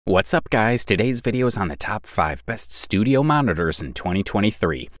What's up guys, today's video is on the top 5 best studio monitors in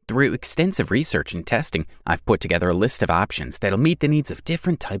 2023. Through extensive research and testing, I've put together a list of options that'll meet the needs of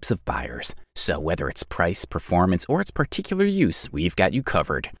different types of buyers. So whether it's price, performance, or its particular use, we've got you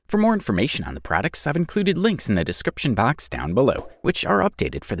covered. For more information on the products, I've included links in the description box down below, which are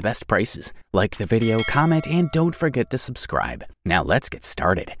updated for the best prices. Like the video, comment, and don't forget to subscribe. Now let's get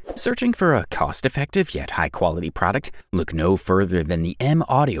started. Searching for a cost-effective yet high-quality product? Look no further than the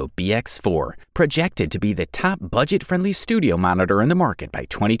M-Audio BX4, projected to be the top budget-friendly studio monitor in the market by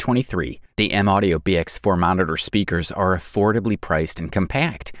 2023. The M-Audio BX4 monitor speakers are affordably priced and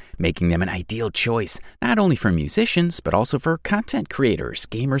compact, making them an ideal choice not only for musicians but also for content creators,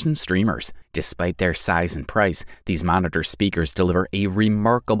 gamers, and streamers. Despite their size and price, these monitor speakers deliver a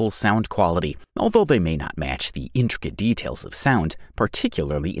remarkable sound quality, although they may not match the intricate details of sound,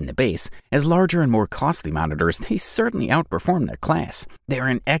 particularly in the bass. As larger and more costly monitors, they certainly outperform their class. They're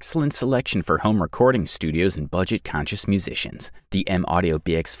an excellent selection for home recording studios and budget-conscious musicians. The M-Audio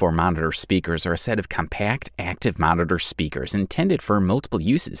BX4 monitor speakers are a set of compact, active monitor speakers intended for multiple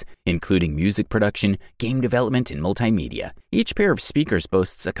uses, including music production, game development, and multimedia. Each pair of speakers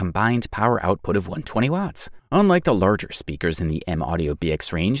boasts a combined power output of 120 watts. Unlike the larger speakers in the M-Audio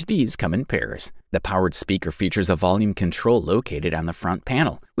BX range, these come in pairs. The powered speaker features a volume control located on the front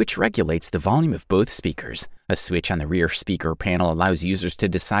panel, which regulates the volume of both speakers. A switch on the rear speaker panel allows users to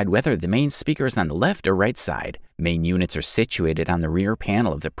decide whether the main speaker is on the left or right side. Main units are situated on the rear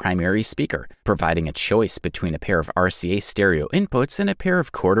panel of the primary speaker, providing a choice between a pair of RCA stereo inputs and a pair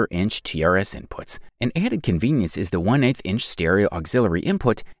of 1/4-inch TRS inputs. An added convenience is the 1/8-inch stereo auxiliary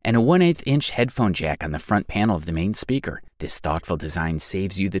input and a 1/8-inch headphone jack on the front panel of the main speaker. This thoughtful design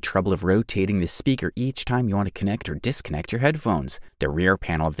saves you the trouble of rotating the speaker each time you want to connect or disconnect your headphones. The rear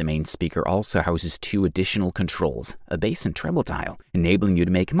panel of the main speaker also houses 2 additional controls, a bass and treble dial, enabling you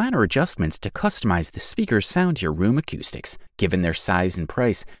to make minor adjustments to customize the speaker's sound to your room acoustics. Given their size and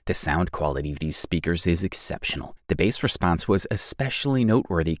price, the sound quality of these speakers is exceptional. The bass response was especially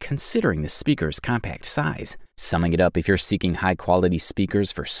noteworthy considering the speaker's compact size. Summing it up, if you're seeking high-quality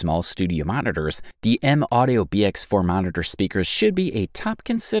speakers for small studio monitors, the M-Audio BX4 monitor speakers should be a top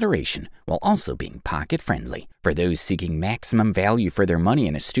consideration while also being pocket-friendly. For those seeking maximum value for their money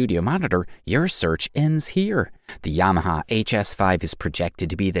in a studio monitor, your search ends here. The Yamaha HS5 is projected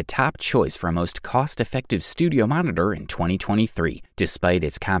to be the top choice for a most cost-effective studio monitor in 2023. Despite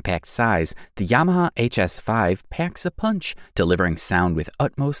its compact size, the Yamaha HS5 packs a punch, delivering sound with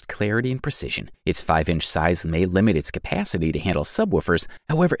utmost clarity and precision. Its 5-inch size may limit its capacity to handle subwoofers,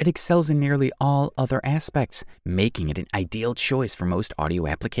 however, it excels in nearly all other aspects, making it an ideal choice for most audio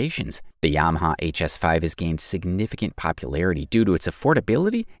applications. The Yamaha HS5 has gained significant popularity due to its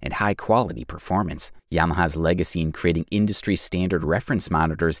affordability and high-quality performance. Yamaha's legacy in creating industry-standard reference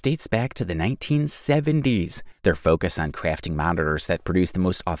monitors dates back to the 1970s. Their focus on crafting monitors that produce the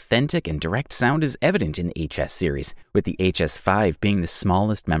most authentic and direct sound is evident in the HS series, with the HS5 being the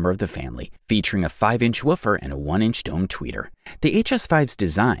smallest member of the family, featuring a 5-inch woofer and a 1-inch dome tweeter. The HS5's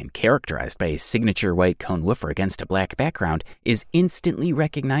design, characterized by a signature white cone woofer against a black background, is instantly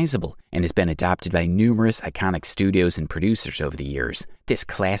recognizable and has been adopted by numerous iconic studios and producers over the years. This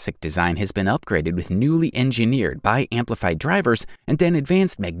classic design has been upgraded with newly engineered bi-amplified drivers and an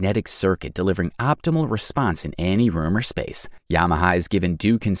advanced magnetic circuit delivering optimal response in any room or space. Yamaha has given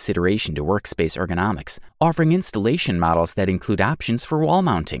due consideration to workspace ergonomics, offering installation models that include options for wall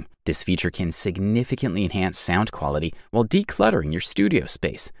mounting. This feature can significantly enhance sound quality while decluttering your studio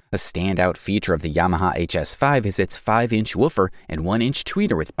space. A standout feature of the Yamaha HS5 is its 5-inch woofer and 1-inch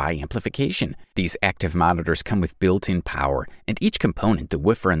tweeter with bi-amplification. These active monitors come with built-in power, and each component, the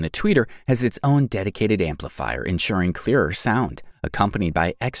woofer and the tweeter, has its own dedicated amplifier, ensuring clearer sound. Accompanied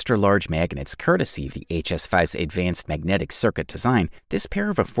by extra-large magnets courtesy of the HS5's advanced magnetic circuit design, this pair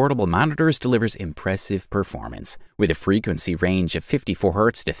of affordable monitors delivers impressive performance. With a frequency range of 54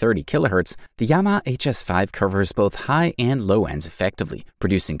 Hz to 30 kHz, the Yamaha HS5 covers both high and low ends effectively,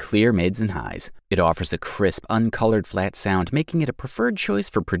 producing clear mids and highs. It offers a crisp, uncolored flat sound, making it a preferred choice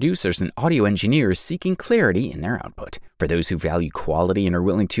for producers and audio engineers seeking clarity in their output. For those who value quality and are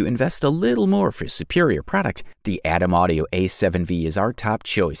willing to invest a little more for a superior product, the Adam Audio A7V is our top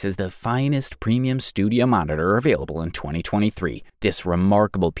choice as the finest premium studio monitor available in 2023. This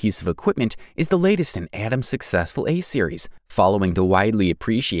remarkable piece of equipment is the latest in Adam's successful A-series, following the widely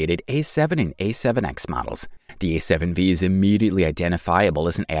appreciated A7 and A7X models. The A7V is immediately identifiable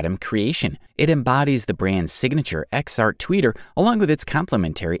as an Adam creation. It embodies the brand's signature X-Art tweeter along with its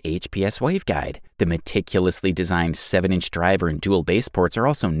complementary HPS waveguide. The meticulously designed 7-inch driver and dual bass ports are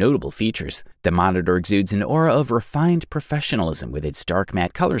also notable features. The monitor exudes an aura of refined professionalism with its dark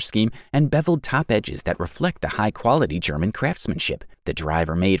matte color scheme and beveled top edges that reflect the high-quality German craftsmanship. The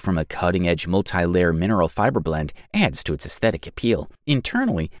driver, made from a cutting-edge multi-layer mineral fiber blend, adds to its aesthetic appeal.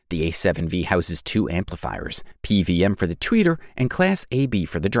 Internally, the A7V houses two amplifiers, PVM for the tweeter and Class AB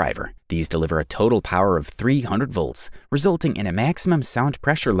for the driver. These deliver a total power of 300 volts, resulting in a maximum sound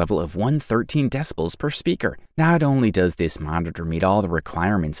pressure level of 113 decibels per speaker. Not only does this monitor meet all the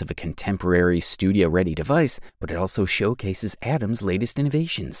requirements of a contemporary studio-ready device, but it also showcases Adam's latest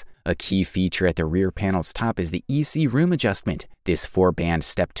innovations. A key feature at the rear panel's top is the EC room adjustment. This 4-band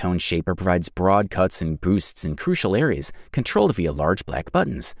step-tone shaper provides broad cuts and boosts in crucial areas, controlled via large black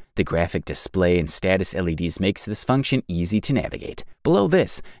buttons. The graphic display and status LEDs makes this function easy to navigate. Below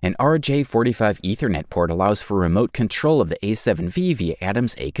this, an RJ45 Ethernet port allows for remote control of the A7V via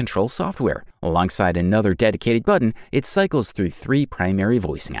Adam's A-Control software. Alongside another dedicated button, it cycles through 3 primary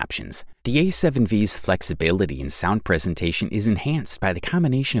voicing options. The A7V's flexibility in sound presentation is enhanced by the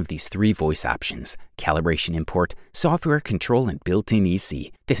combination of these 3 voice options: calibration import, software control, and built-in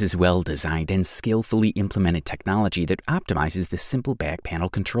EC. This is well-designed and skillfully implemented technology that optimizes the simple back panel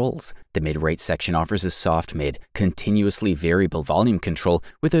controls. The mid-right section offers a soft mid, continuously variable volume control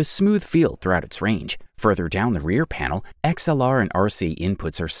with a smooth feel throughout its range. Further down the rear panel, XLR and RC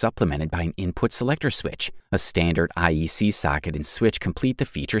inputs are supplemented by an input selector switch. A standard IEC socket and switch complete the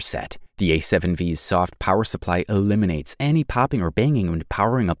feature set. The A7V's soft power supply eliminates any popping or banging when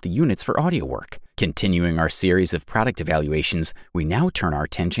powering up the units for audio work. Continuing our series of product evaluations, we now turn our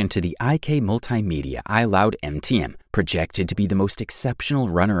attention to the IK Multimedia iLoud MTM, projected to be the most exceptional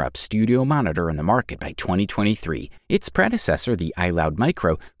runner-up studio monitor in the market by 2023. Its predecessor, the iLoud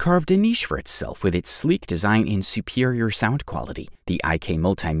Micro, carved a niche for itself with its sleek design and superior sound quality. The IK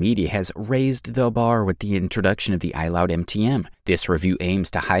Multimedia has raised the bar with the introduction of the iLoud MTM. This review aims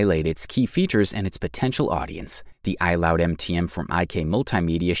to highlight its key features and its potential audience. The iLoud MTM from IK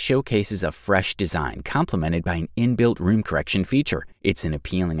Multimedia showcases a fresh design complemented by an inbuilt room correction feature. It's an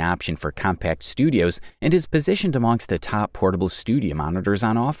appealing option for compact studios and is positioned amongst the top portable studio monitors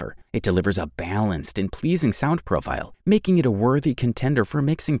on offer. It delivers a balanced and pleasing sound profile, making it a worthy contender for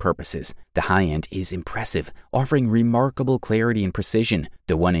mixing purposes. The high end is impressive, offering remarkable clarity and precision.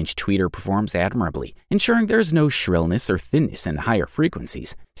 The 1-inch tweeter performs admirably, ensuring there's no shrillness or thinness in the higher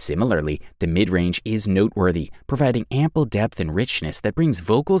frequencies. Similarly, the mid-range is noteworthy, providing ample depth and richness that brings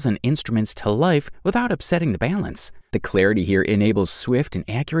vocals and instruments to life without upsetting the balance. The clarity here enables swift and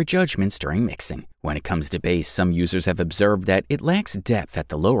accurate judgments during mixing. When it comes to bass, some users have observed that it lacks depth at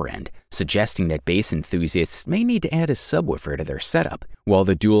the lower end, suggesting that bass enthusiasts may need to add a subwoofer to their setup. While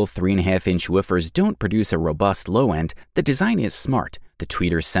the dual 3.5-inch woofers don't produce a robust low end, the design is smart. The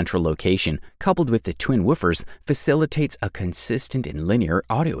tweeter's central location, coupled with the twin woofers, facilitates a consistent and linear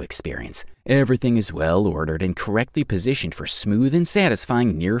audio experience. Everything is well ordered and correctly positioned for smooth and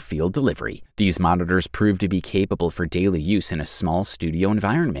satisfying near-field delivery. These monitors prove to be capable for daily use in a small studio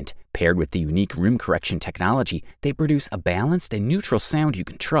environment. Paired with the unique room correction technology, they produce a balanced and neutral sound you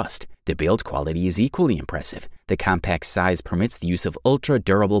can trust. The build quality is equally impressive. The compact size permits the use of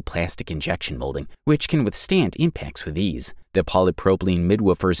ultra-durable plastic injection molding, which can withstand impacts with ease. The polypropylene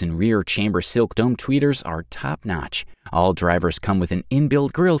midwoofers and rear chamber silk dome tweeters are top-notch. All drivers come with an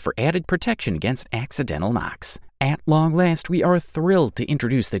inbuilt grille for added protection against accidental knocks. At long last, we are thrilled to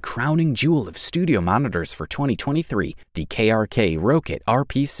introduce the crowning jewel of studio monitors for 2023, the KRK Rokit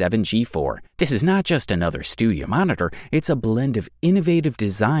RP7 G4. This is not just another studio monitor, it's a blend of innovative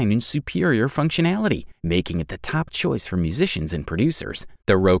design and superior functionality, making it the top choice for musicians and producers.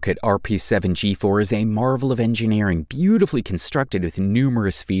 The Rokit RP7 G4 is a marvel of engineering, beautifully constructed with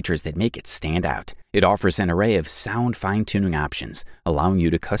numerous features that make it stand out. It offers an array of sound fine-tuning options, allowing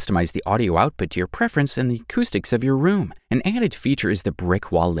you to customize the audio output to your preference and the acoustics of your room. An added feature is the brick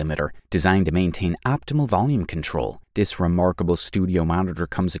wall limiter, designed to maintain optimal volume control. This remarkable studio monitor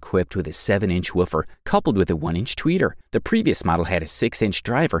comes equipped with a 7-inch woofer coupled with a 1-inch tweeter. The previous model had a 6-inch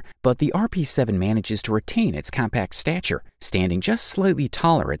driver, but the RP7 manages to retain its compact stature, standing just slightly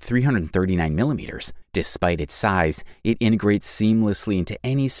taller at 339 millimeters. Despite its size, it integrates seamlessly into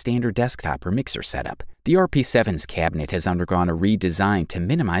any standard desktop or mixer setup. The RP7's cabinet has undergone a redesign to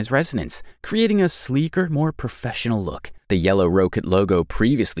minimize resonance, creating a sleeker, more professional look. The yellow Rokit logo,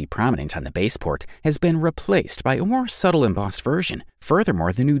 previously prominent on the base port, has been replaced by a more subtle embossed version.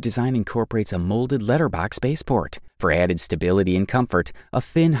 Furthermore, the new design incorporates a molded letterbox base port. For added stability and comfort, a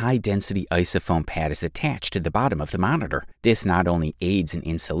thin, high-density isofoam pad is attached to the bottom of the monitor. This not only aids in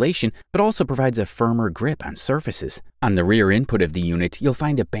insulation, but also provides a firmer grip on surfaces. On the rear input of the unit, you'll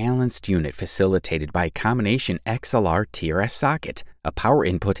find a balanced unit facilitated by a combination XLR TRS socket, a power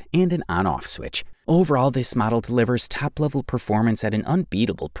input, and an on-off switch. Overall, this model delivers top-level performance at an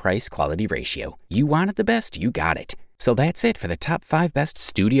unbeatable price-quality ratio. You wanted the best, you got it. So that's it for the top 5 best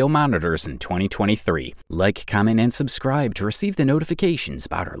studio monitors in 2023. Like, comment, and subscribe to receive the notifications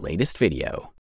about our latest video.